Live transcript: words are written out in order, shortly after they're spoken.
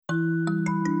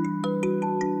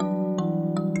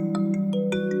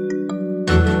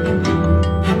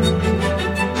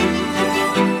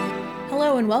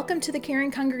welcome to the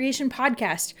Caring Congregation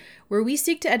podcast, where we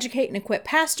seek to educate and equip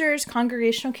pastors,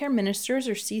 congregational care ministers,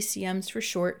 or CCMs for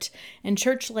short, and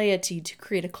church laity to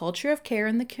create a culture of care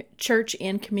in the church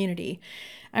and community.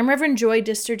 I'm Reverend Joy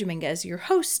Dister Dominguez, your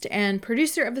host and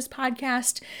producer of this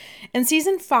podcast. In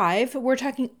Season 5, we're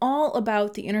talking all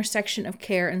about the intersection of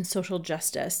care and social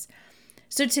justice.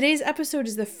 So today's episode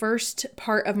is the first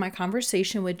part of my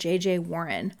conversation with J.J.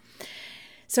 Warren.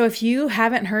 So if you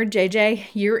haven't heard JJ,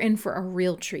 you're in for a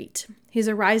real treat. He's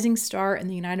a rising star in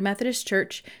the United Methodist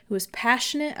Church who is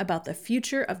passionate about the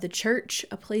future of the church,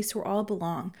 a place where all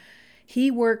belong.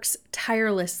 He works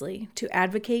tirelessly to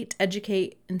advocate,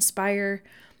 educate, inspire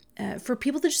for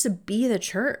people to just be the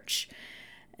church.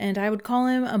 And I would call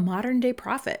him a modern day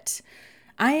prophet.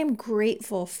 I am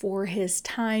grateful for his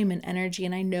time and energy,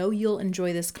 and I know you'll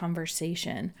enjoy this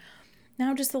conversation.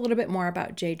 Now just a little bit more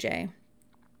about JJ.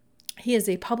 He is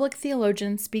a public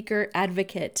theologian, speaker,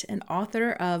 advocate, and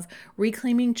author of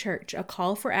Reclaiming Church, a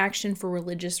call for action for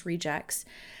religious rejects.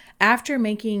 After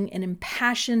making an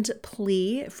impassioned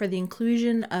plea for the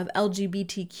inclusion of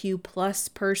LGBTQ plus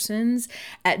persons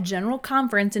at General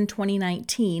Conference in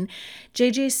 2019,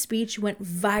 JJ's speech went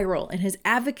viral, and his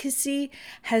advocacy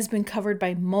has been covered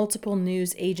by multiple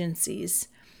news agencies.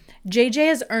 JJ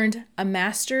has earned a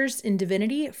master's in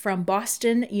divinity from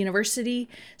Boston University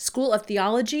School of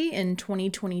Theology in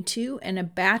 2022 and a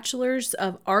bachelor's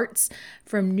of arts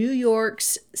from New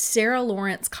York's Sarah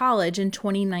Lawrence College in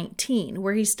 2019,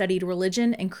 where he studied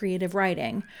religion and creative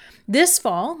writing. This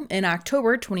fall, in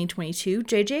October 2022,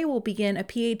 JJ will begin a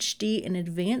PhD in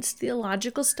advanced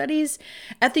theological studies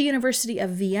at the University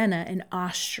of Vienna in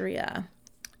Austria.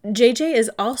 JJ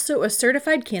is also a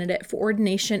certified candidate for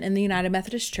ordination in the United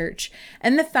Methodist Church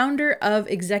and the founder of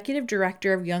Executive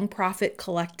Director of Young Prophet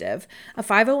Collective, a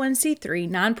 501c3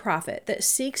 nonprofit that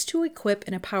seeks to equip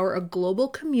and empower a global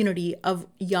community of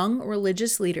young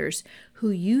religious leaders who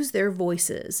use their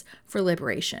voices for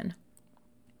liberation.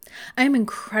 I am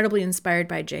incredibly inspired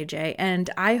by JJ, and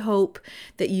I hope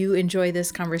that you enjoy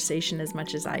this conversation as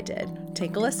much as I did.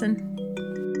 Take a listen.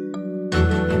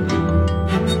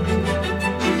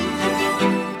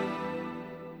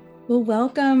 Well,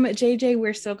 welcome, JJ.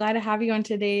 We're so glad to have you on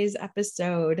today's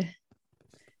episode.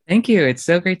 Thank you. It's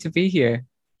so great to be here.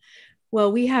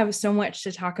 Well, we have so much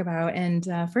to talk about. And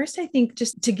first, I think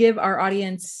just to give our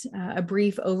audience a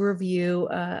brief overview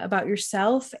about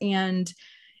yourself and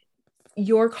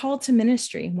your call to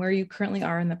ministry, where you currently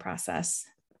are in the process.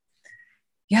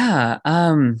 Yeah.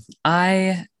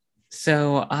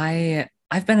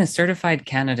 I've been a certified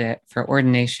candidate for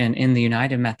ordination in the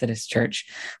United Methodist Church,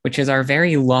 which is our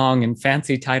very long and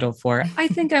fancy title for, I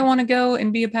think I want to go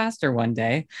and be a pastor one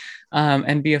day,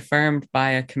 and be affirmed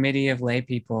by a committee of lay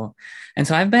people. And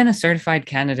so I've been a certified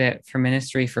candidate for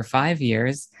ministry for 5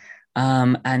 years.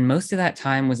 And most of that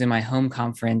time was in my home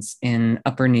conference in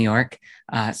Upper New York.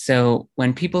 So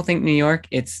when people think New York,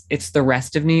 it's the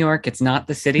rest of New York. It's not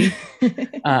the city.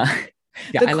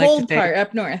 Yeah, the cold part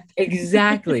up north.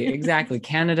 Exactly.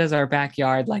 Canada's our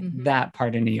backyard, like that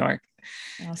part of New York.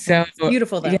 Awesome. So it's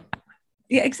beautiful though.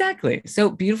 Yeah, exactly. So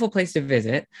beautiful place to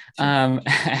visit. But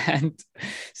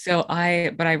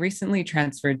I recently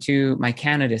transferred to my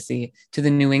candidacy to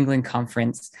the New England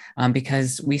Conference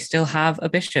because we still have a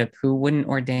bishop who wouldn't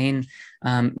ordain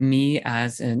me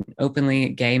as an openly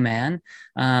gay man.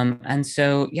 I'm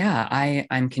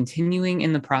continuing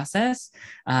in the process.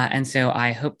 And so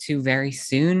I hope to very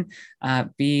soon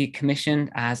be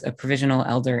commissioned as a provisional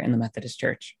elder in the Methodist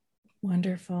Church.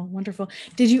 Wonderful.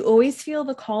 Did you always feel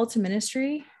the call to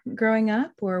ministry growing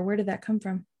up, or where did that come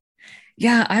from?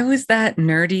 Yeah, I was that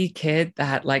nerdy kid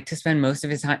that liked to spend most of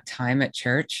his time at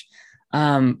church.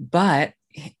 But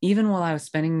even while I was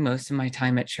spending most of my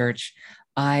time at church,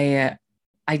 I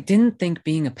didn't think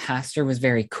being a pastor was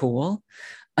very cool.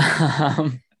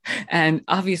 And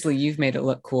obviously you've made it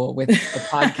look cool with a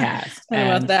podcast.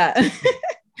 How about that?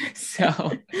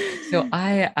 So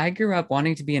I grew up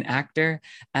wanting to be an actor,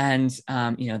 and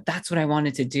that's what I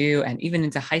wanted to do. And even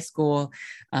into high school,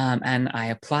 and I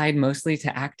applied mostly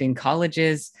to acting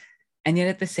colleges. And yet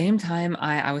at the same time,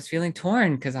 I was feeling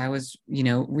torn because I was,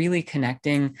 really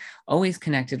always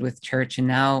connected with church, and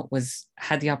now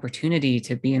had the opportunity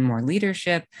to be in more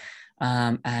leadership,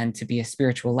 and to be a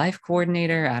spiritual life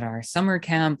coordinator at our summer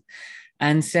camp.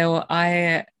 And so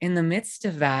in the midst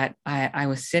of that, I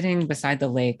was sitting beside the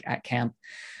lake at camp.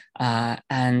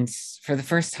 And for the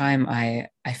first time, I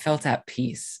felt at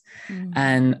peace.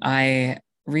 And I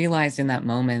realized in that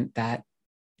moment that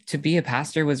to be a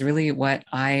pastor was really what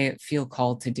I feel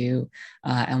called to do,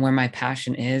 and where my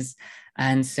passion is.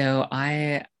 And so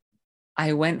I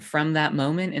I went from that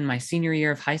moment in my senior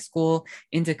year of high school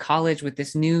into college with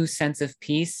this new sense of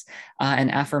peace and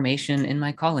affirmation in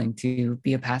my calling to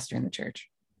be a pastor in the church.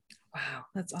 Wow,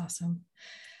 that's awesome.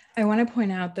 I want to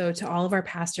point out, though, to all of our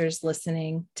pastors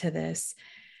listening to this,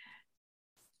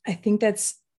 I think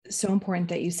that's so important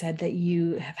that you said that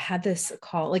you have had this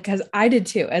call, like, because I did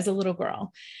too, as a little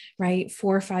girl, right?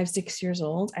 4, 5, 6 years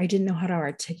old. I didn't know how to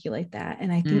articulate that.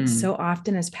 And I think so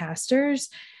often as pastors,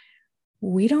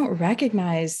 we don't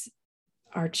recognize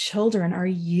our children, our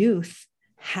youth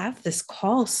have this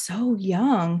call so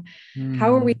young.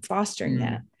 How are we fostering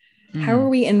that? How are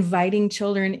we inviting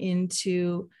children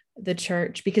into the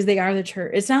church? Because they are the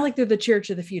church. It's not like they're the church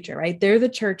of the future, right? They're the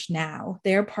church now.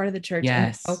 They're part of the church.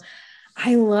 Yes. And so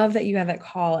I love that you have that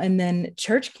call. And then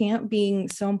church camp being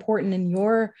so important in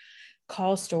your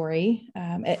call story,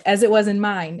 as it was in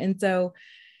mine. And so,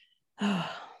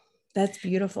 that's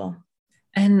beautiful.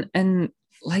 And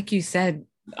like you said,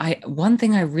 one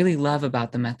thing I really love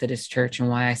about the Methodist Church and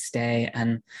why I stay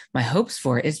and my hopes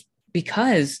for it is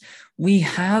because we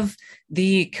have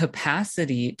the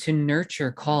capacity to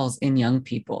nurture calls in young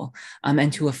people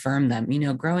and to affirm them. You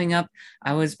know, growing up,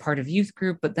 I was part of youth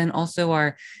group, but then also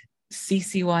our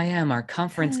CCYM, our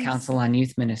Conference Council on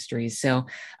Youth Ministries. So,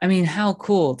 I mean, how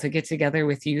cool to get together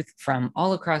with youth from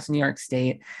all across New York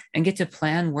State and get to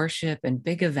plan worship and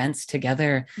big events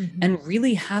together and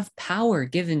really have power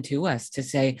given to us to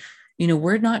say, you know,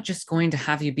 we're not just going to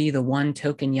have you be the one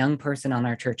token young person on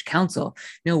our church council.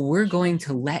 No, we're going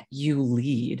to let you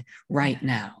lead right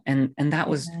now. And that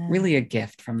was really a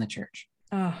gift from the church.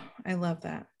 Oh, I love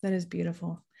that. That is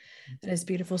beautiful. That is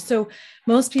beautiful. So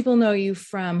most people know you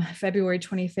from February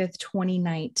 25th,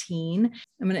 2019.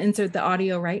 I'm going to insert the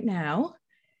audio right now.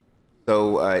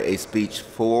 So a speech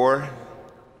for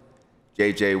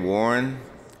J.J. Warren,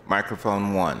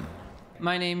 microphone 1.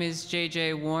 My name is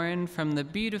J.J. Warren from the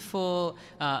beautiful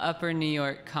Upper New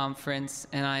York Conference,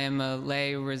 and I am a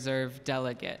lay reserve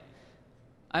delegate.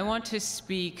 I want to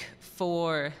speak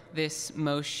for this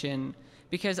motion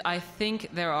because I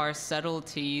think there are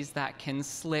subtleties that can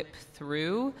slip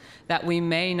through that we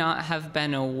may not have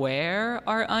been aware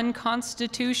are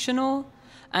unconstitutional.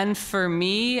 And for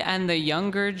me and the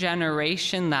younger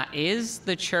generation that is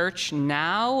the church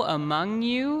now among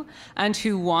you and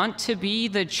who want to be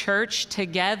the church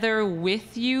together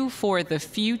with you for the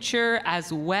future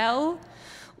as well,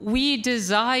 we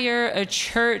desire a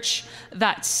church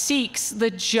that seeks the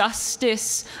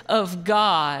justice of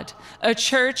God, a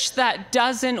church that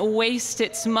doesn't waste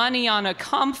its money on a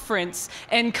conference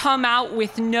and come out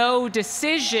with no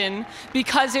decision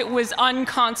because it was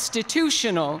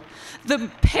unconstitutional.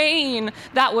 The pain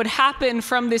that would happen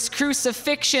from this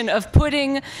crucifixion of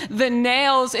putting the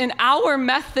nails in our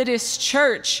Methodist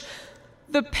church,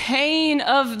 the pain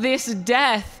of this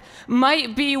death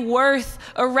might be worth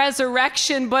a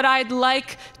resurrection, but I'd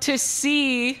like to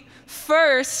see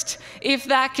first if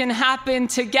that can happen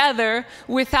together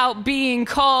without being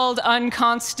called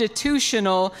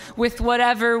unconstitutional with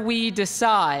whatever we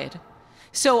decide.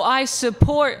 So I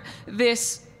support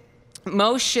this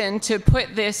motion to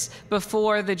put this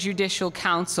before the Judicial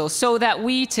Council so that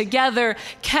we together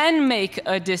can make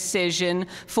a decision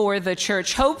for the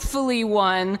church, hopefully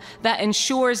one that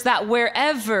ensures that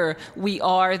wherever we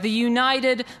are, the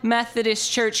United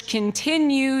Methodist Church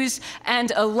continues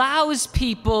and allows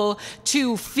people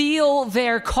to feel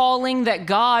their calling that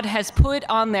God has put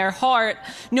on their heart,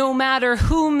 no matter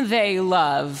whom they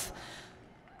love.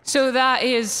 So that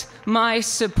is my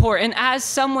support. And as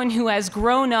someone who has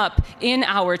grown up in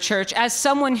our church, as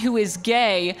someone who is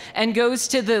gay and goes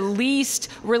to the least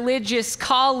religious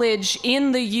college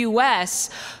in the U.S.,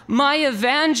 my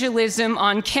evangelism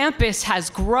on campus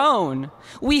has grown.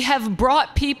 We have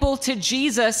brought people to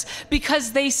Jesus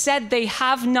because they said they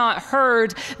have not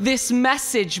heard this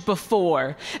message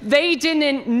before. They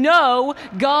didn't know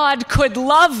God could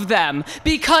love them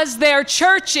because their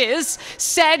churches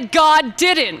said God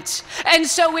didn't. And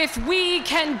so if we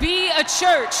can be a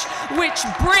church which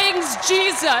brings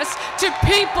Jesus to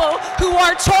people who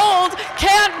are told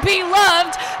can't be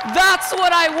loved, that's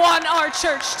what I want our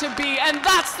church to be. And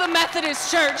that's the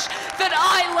Methodist Church that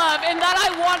I love and that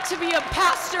I want to be a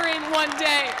pastor in one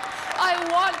day. I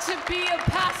want to be a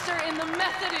pastor in the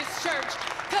Methodist Church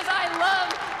because I love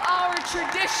our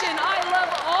tradition. I love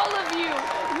all of you.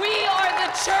 We are the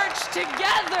church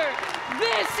together.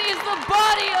 This is the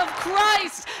body of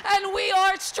Christ, and we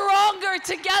are stronger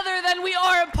together than we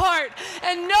are apart.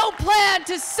 And no plan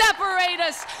to separate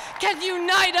us can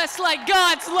unite us like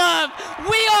God's love.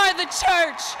 We are the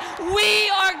church. We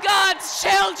are God's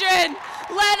children.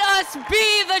 Let us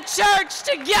be the church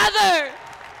together.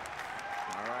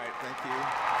 All right. Thank you.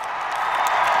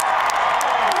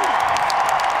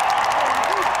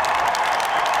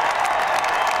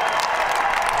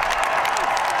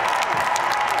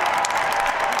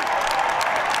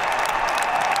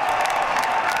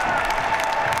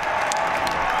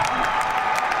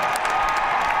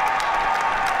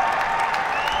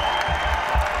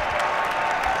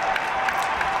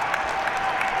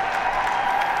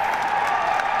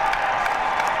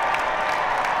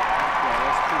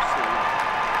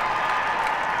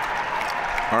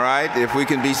 All right, if we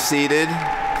can be seated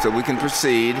so we can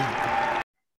proceed.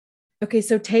 Okay,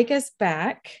 so take us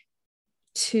back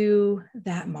to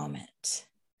that moment.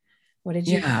 What did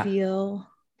you feel?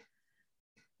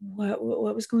 What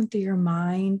was going through your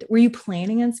mind? Were you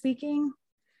planning on speaking?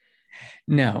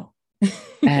 No.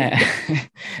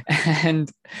 And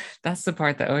that's the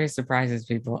part that always surprises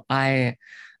people. So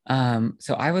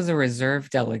I was a reserve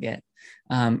delegate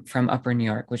from Upper New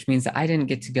York, which means that I didn't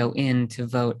get to go in to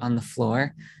vote on the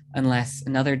floor unless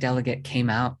another delegate came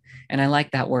out. And I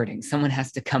like that wording. Someone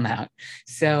has to come out.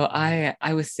 So I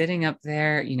was sitting up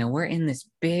there, we're in this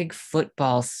big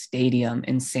football stadium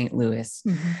in St. Louis,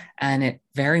 and it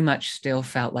very much still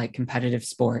felt like competitive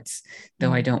sports,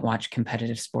 though I don't watch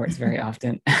competitive sports very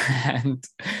often. And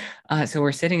so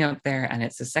we're sitting up there, and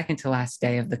it's the second to last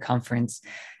day of the conference.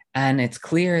 And it's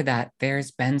clear that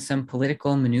there's been some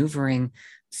political maneuvering,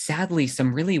 sadly,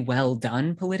 some really well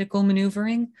done political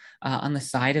maneuvering on the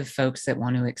side of folks that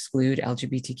want to exclude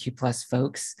LGBTQ plus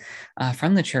folks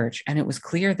from the church. And it was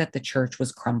clear that the church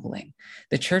was crumbling.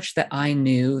 The church that I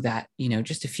knew that,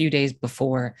 just a few days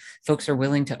before, folks are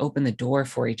willing to open the door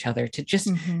for each other, to just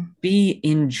be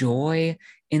in joy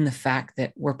in the fact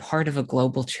that we're part of a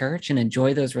global church and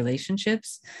enjoy those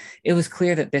relationships. It was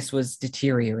clear that this was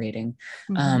deteriorating.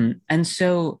 And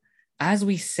so as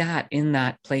we sat in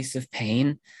that place of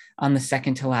pain on the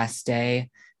second to last day,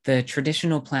 the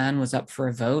traditional plan was up for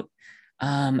a vote.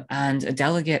 And a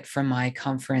delegate from my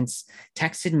conference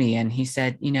texted me and he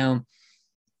said,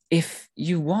 if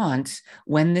you want,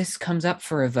 when this comes up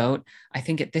for a vote, I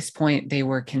think at this point they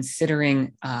were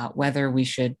considering whether we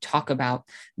should talk about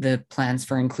the plans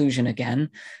for inclusion again.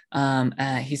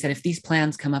 He said, if these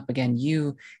plans come up again,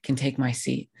 you can take my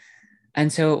seat.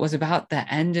 And so it was about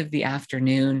the end of the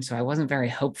afternoon. So I wasn't very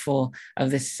hopeful of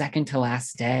this second to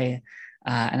last day.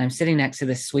 And I'm sitting next to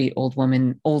this sweet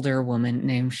older woman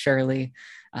named Shirley.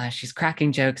 She's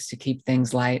cracking jokes to keep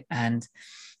things light. And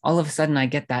all of a sudden I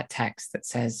get that text that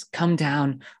says, come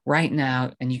down right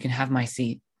now and you can have my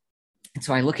seat. And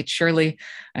so I look at Shirley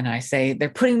and I say, they're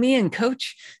putting me in,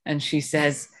 coach. And she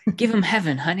says, give them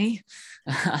heaven, honey.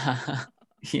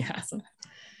 Yeah.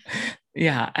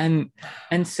 Yeah.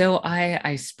 And so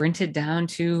I sprinted down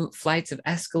 2 flights of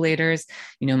escalators.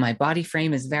 My body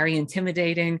frame is very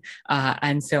intimidating.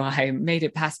 And so I made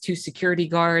it past 2 security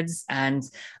guards and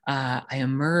I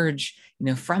emerge,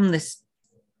 from this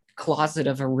closet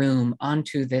of a room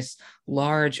onto this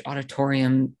large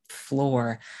auditorium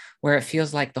floor where it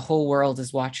feels like the whole world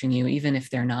is watching you, even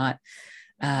if they're not.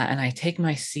 And I take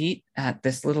my seat at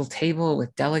this little table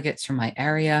with delegates from my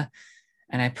area,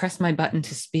 and I press my button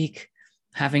to speak,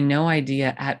 having no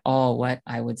idea at all what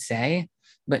I would say,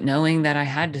 but knowing that I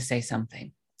had to say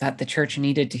something, that the church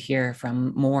needed to hear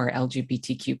from more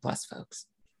LGBTQ plus folks.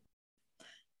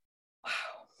 Wow.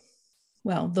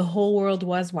 Well, the whole world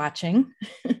was watching,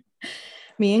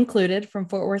 me included, from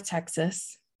Fort Worth,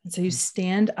 Texas. And so you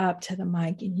stand up to the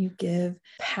mic and you give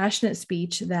passionate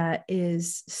speech that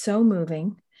is so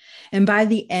moving. And by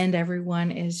the end,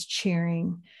 everyone is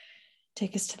cheering.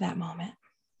 Take us to that moment.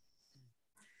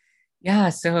 Yeah.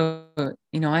 So,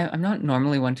 I'm not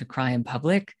normally one to cry in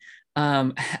public.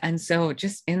 And so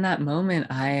just in that moment,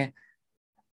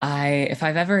 if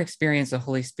I've ever experienced the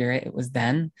Holy Spirit, it was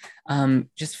then,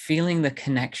 just feeling the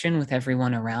connection with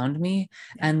everyone around me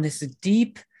and this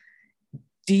deep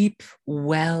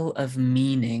well of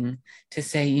meaning to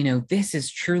say, this is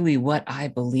truly what I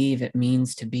believe it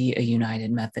means to be a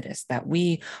United Methodist, that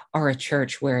we are a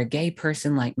church where a gay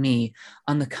person like me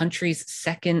on the country's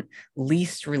second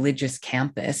least religious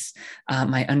campus,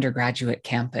 my undergraduate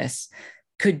campus,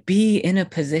 could be in a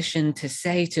position to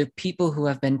say to people who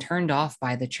have been turned off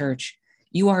by the church,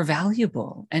 you are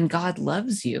valuable and God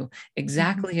loves you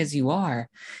exactly as you are.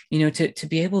 To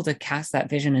be able to cast that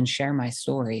vision and share my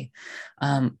story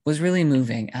was really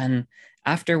moving. And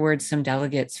afterwards, some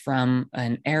delegates from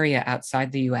an area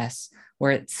outside the US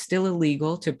where it's still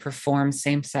illegal to perform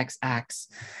same-sex acts,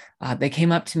 they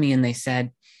came up to me and they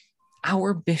said,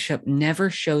 our bishop never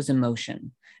shows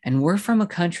emotion. And we're from a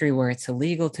country where it's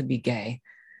illegal to be gay,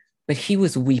 but he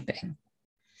was weeping.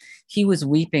 He was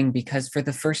weeping because for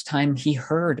the first time he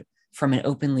heard from an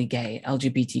openly gay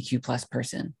LGBTQ plus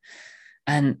person.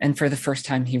 And for the first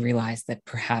time, he realized that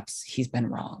perhaps he's been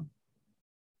wrong.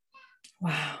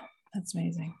 Wow, that's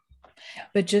amazing.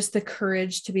 But just the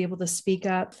courage to be able to speak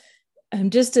up,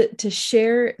 just to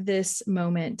share this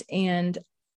moment. And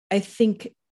I think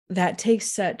that takes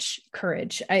such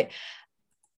courage. I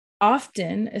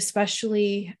often,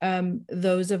 especially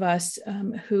those of us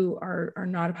who are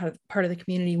not a part of the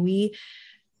community, we,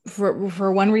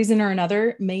 for one reason or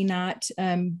another, may not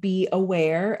be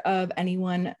aware of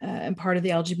anyone part of the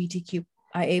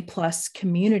LGBTQIA plus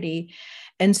community.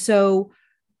 And so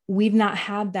we've not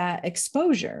had that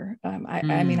exposure.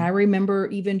 I mean, I remember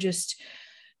even just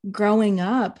growing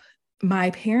up,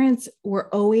 my parents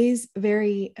were always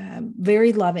very,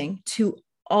 very loving to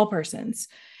all persons.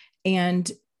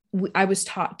 And I was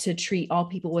taught to treat all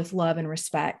people with love and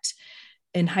respect.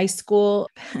 In high school,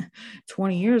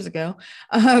 20 years ago,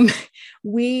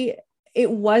 it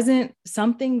wasn't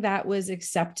something that was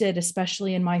accepted,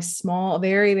 especially in my small,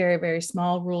 very, very, very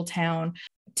small rural town,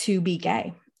 to be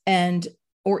gay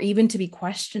or even to be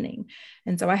questioning.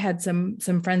 And so I had some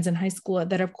friends in high school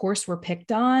that of course were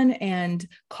picked on and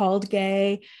called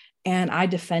gay, and I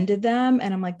defended them.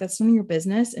 And I'm like, that's none of your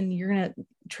business. And you're going to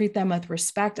treat them with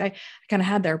respect. I kind of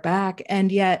had their back. And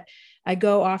yet I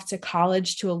go off to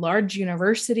college to a large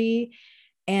university,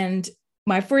 and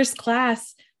my first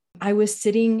class, I was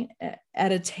sitting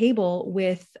at a table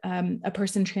with a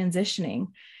person transitioning,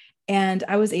 and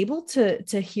I was able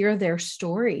to hear their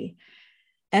story.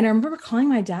 And I remember calling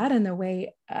my dad on the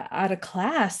way out of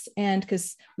class, and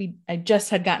because I just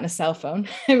had gotten a cell phone.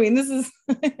 I mean,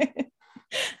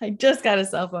 I just got a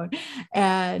cell phone,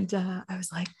 and I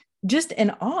was like, just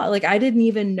in awe. Like, I didn't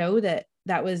even know that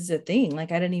was a thing.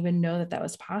 Like, I didn't even know that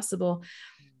was possible.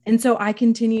 And so I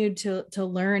continued to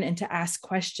learn and to ask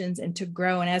questions and to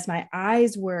grow. And as my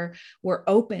eyes were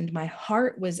opened, my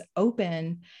heart was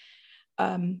open.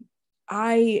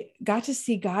 I got to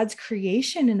see God's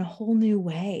creation in a whole new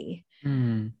way.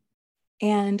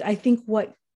 And I think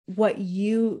what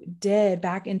you did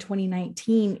back in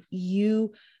 2019,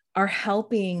 you are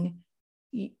helping,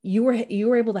 you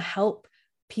were able to help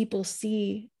people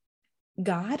see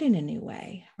God in a new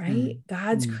way, right?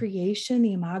 God's creation,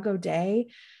 the Imago Dei,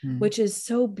 which is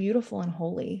so beautiful and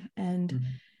holy. And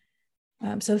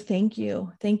so thank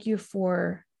you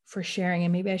for sharing.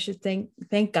 And maybe I should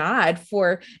thank God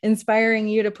for inspiring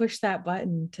you to push that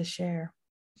button to share.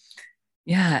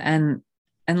 Yeah.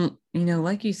 And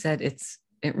like you said, it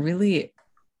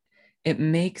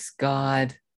makes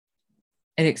God,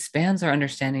 it expands our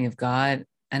understanding of God,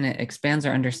 and it expands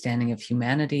our understanding of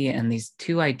humanity. And these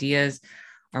two ideas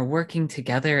are working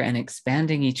together and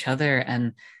expanding each other.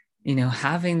 And,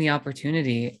 having the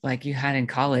opportunity, like you had in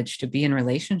college, to be in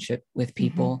relationship with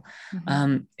people,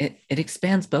 it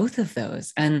expands both of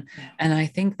those. And I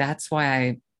think that's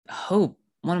why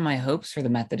one of my hopes for the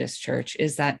Methodist Church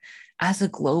is that as a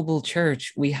global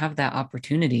church, we have that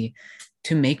opportunity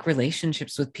to make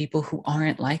relationships with people who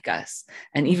aren't like us.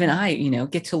 And even I,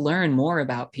 get to learn more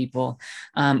about people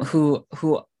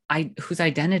whose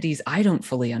identities I don't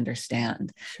fully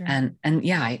understand. Sure. And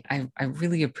yeah, I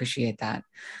really appreciate that.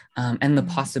 And the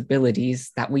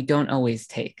possibilities that we don't always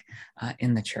take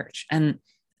in the church. And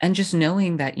just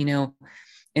knowing that,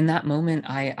 in that moment,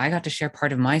 I got to share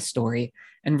part of my story,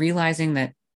 and realizing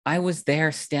that I was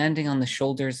there standing on the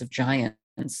shoulders of giants,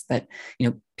 that,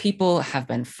 people have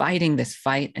been fighting this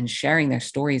fight and sharing their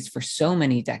stories for so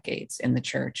many decades in the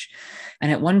church.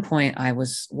 And at one point I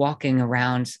was walking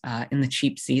around in the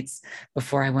cheap seats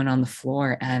before I went on the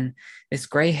floor, and this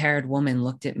gray-haired woman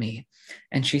looked at me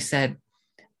and she said,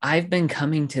 "I've been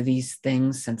coming to these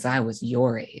things since I was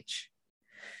your age."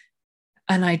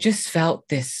 And I just felt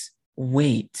this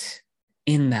weight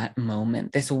in that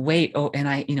moment, this weight. Oh, and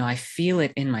I feel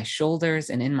it in my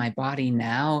shoulders and in my body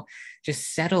now,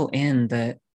 just settle in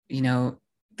the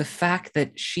fact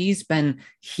that she's been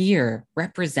here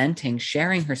representing,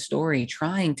 sharing her story,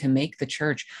 trying to make the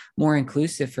church more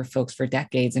inclusive for folks for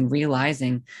decades, and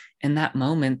realizing in that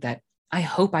moment that I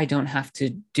hope I don't have to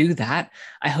do that.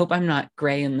 I hope I'm not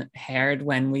gray and haired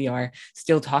when we are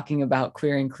still talking about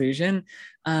queer inclusion.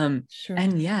 Sure.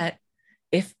 And yet,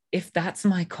 if that's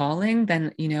my calling,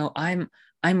 then,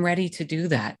 I'm ready to do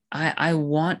that. I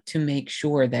want to make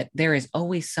sure that there is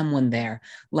always someone there,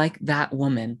 like that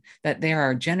woman, that there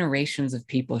are generations of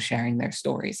people sharing their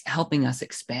stories, helping us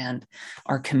expand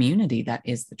our community that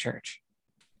is the church.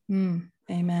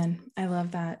 Amen. I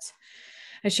love that.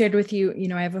 I shared with you,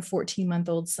 I have a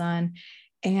 14-month-old son,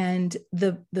 and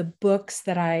the books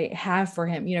that I have for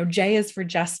him, J is for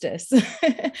justice.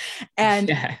 And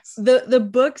Yes. the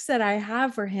books that I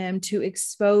have for him to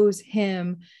expose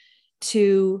him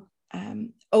to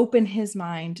open his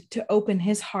mind, to open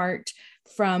his heart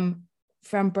from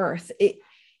birth.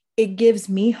 It gives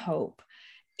me hope.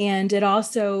 And it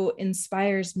also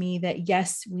inspires me that,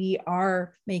 yes, we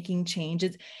are making change.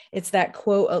 It's that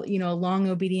quote, long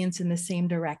obedience in the same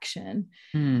direction.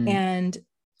 And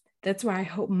that's why I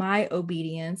hope my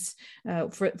obedience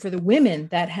for the women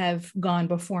that have gone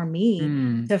before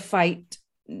me to fight,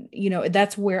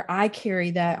 that's where I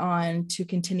carry that on to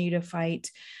continue to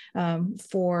fight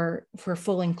for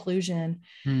full inclusion.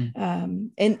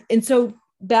 And so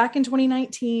back in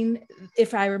 2019,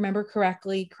 if I remember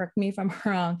correctly, correct me if I'm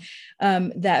wrong,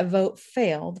 that vote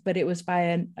failed, but it was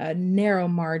by a narrow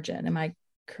margin. Am I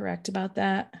correct about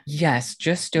that? Yes,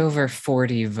 just over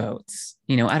 40 votes,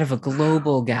 out of a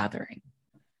global gathering.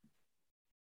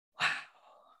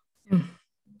 Wow.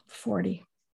 40.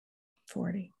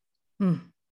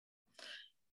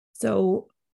 So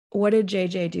what did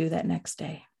JJ do that next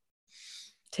day?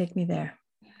 Take me there.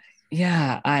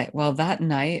 Yeah, that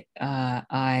night,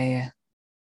 I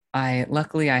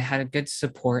luckily I had a good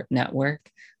support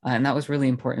network, and that was really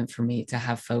important for me to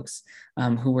have folks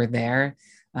who were there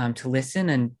to listen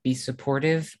and be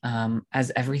supportive,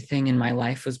 as everything in my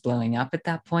life was blowing up at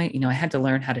that point. I had to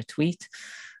learn how to tweet.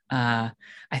 I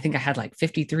think I had like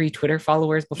 53 Twitter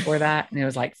followers before that, and it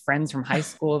was like friends from high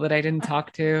school that I didn't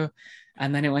talk to.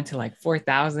 And then it went to like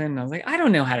 4,000. And I was like, I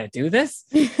don't know how to do this.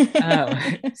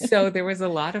 So there was a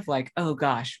lot of like, oh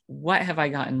gosh, what have I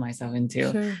gotten myself into?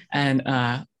 Sure. And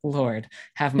Lord,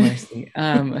 have mercy.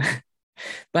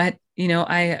 But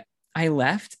I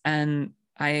left, and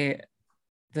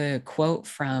the quote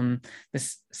from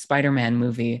this Spider-Man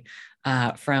movie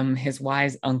from his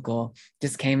wise uncle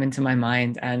just came into my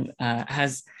mind, and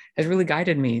has really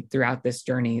guided me throughout this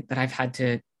journey that I've had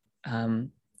to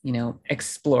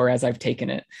explore as I've taken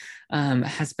it.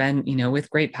 Has been, with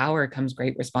great power comes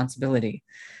great responsibility.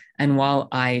 And while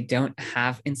I don't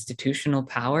have institutional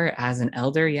power as an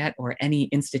elder yet, or any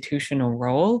institutional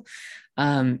role,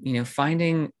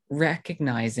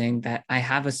 recognizing that I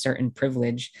have a certain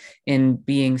privilege in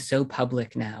being so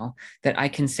public now that I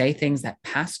can say things that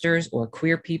pastors or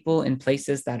queer people in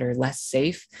places that are less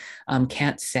safe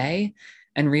can't say,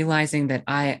 and realizing that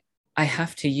I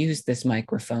have to use this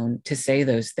microphone to say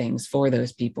those things for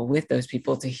those people, with those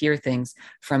people, to hear things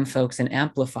from folks and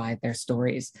amplify their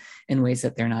stories in ways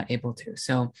that they're not able to.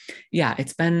 So yeah,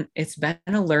 it's been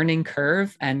a learning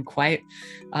curve, and quite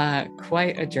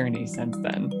a journey since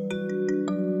then.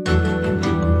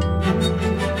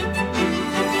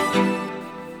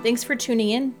 Thanks for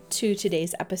tuning in to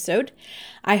today's episode.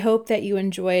 I hope that you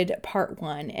enjoyed part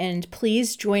 1, and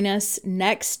please join us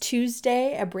next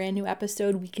Tuesday, a brand new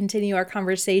episode. We continue our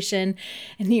conversation,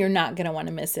 and you're not going to want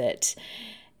to miss it.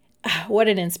 What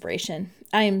an inspiration.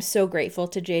 I am so grateful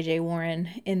to JJ Warren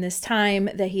in this time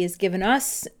that he has given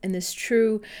us, in this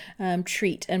true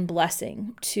treat and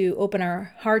blessing to open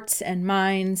our hearts and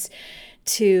minds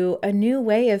to a new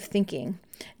way of thinking.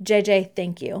 JJ,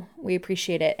 thank you. We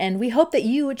appreciate it. And we hope that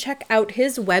you would check out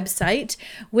his website,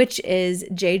 which is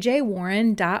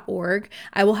jjwarren.org.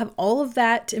 I will have all of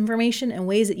that information and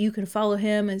ways that you can follow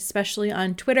him, especially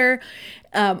on Twitter,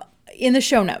 in the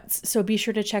show notes. So be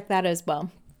sure to check that as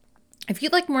well. If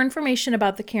you'd like more information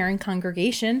about the Caring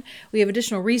Congregation, we have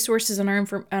additional resources on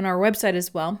our website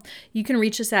as well. You can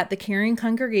reach us at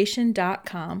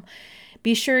thecaringcongregation.com.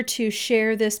 Be sure to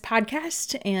share this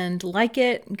podcast and like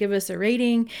it, give us a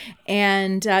rating,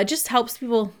 and just helps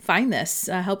people find this,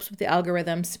 helps with the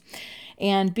algorithms.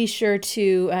 And be sure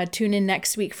to tune in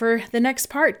next week for the next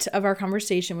part of our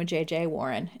conversation with JJ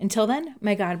Warren. Until then,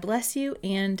 may God bless you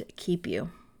and keep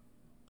you.